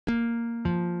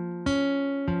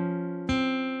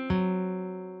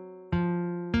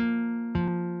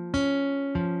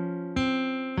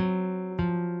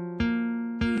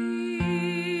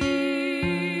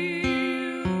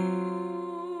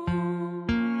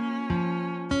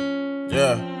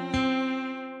Yeah.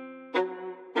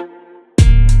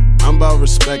 I'm about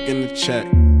respecting the check.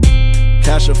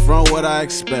 Cash up front, what I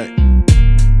expect.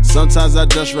 Sometimes I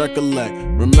just recollect.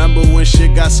 Remember when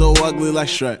shit got so ugly like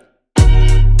Shrek.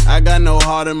 I got no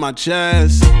heart in my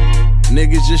chest.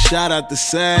 Niggas just shot at the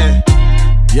set.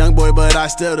 Young boy, but I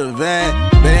still the vet.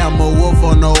 Bae, I'm a wolf,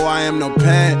 oh no, I am no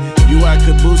pet. You at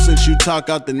caboose since you talk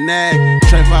out the neck.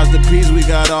 Trey 5's the peas, we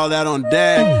got all that on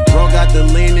deck. Bro got the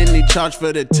lean and he charged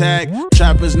for the tech.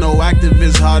 Trappers no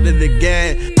activists, harder to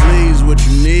get. Please, what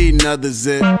you need, another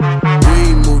zip.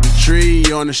 We move the tree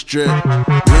on the strip.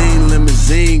 Lean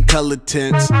limousine, color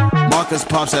tints. Marcus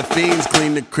pops at fiends,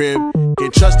 clean the crib.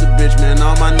 Can't trust a bitch, man,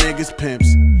 all my niggas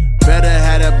pimps. Better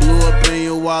have that blue up in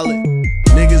your wallet.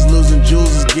 Niggas losing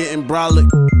jewels is getting brolic.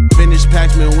 Finished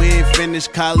packs, man, we ain't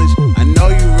finished college. I know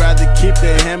you rather keep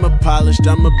the hammer polished.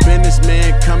 I'm a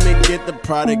businessman, come and get the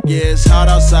product. Yeah, it's hot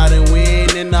outside and we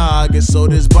ain't in the August. So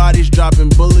this body's dropping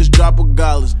bullets, drop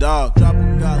regardless, dog. Drop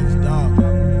regardless, dog.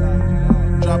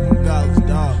 Drop regardless,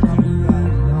 dog.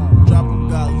 Drop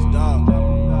regardless, dog.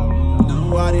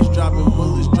 This body's dropping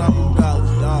bullets, drop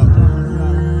regardless, dog.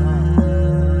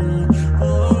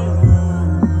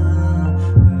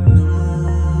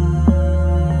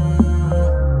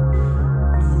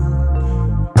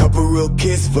 Real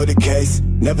kiss for the case.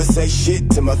 Never say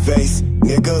shit to my face,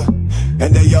 nigga.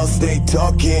 And they all stay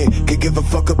talking. Could give a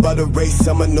fuck about a race.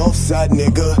 I'm a Northside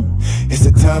nigga. It's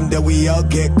the time that we all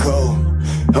get cold.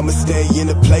 I'ma stay in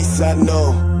the place I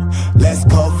know. Last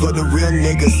call for the real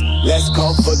niggas. Last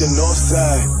call for the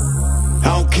Northside.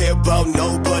 I don't care about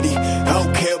nobody. I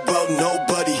don't care about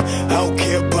nobody. I don't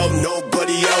care about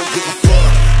nobody. I don't give a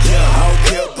fuck. Yeah, I don't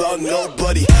care about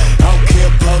nobody. I don't care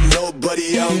about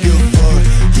nobody. I don't give a fuck.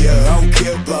 Yeah, I don't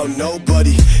care about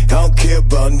nobody. I don't care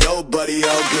about nobody. I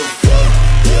don't give a fuck.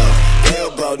 Yeah, care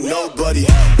about nobody.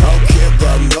 I don't care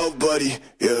about nobody.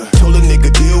 Yeah, told a nigga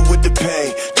deal with the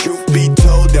pain. Truth be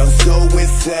told, I'm so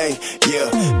insane. Yeah,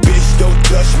 bitch don't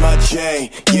touch my chain.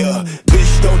 Yeah,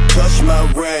 bitch don't touch my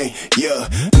ring. Yeah,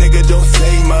 nigga don't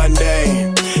say my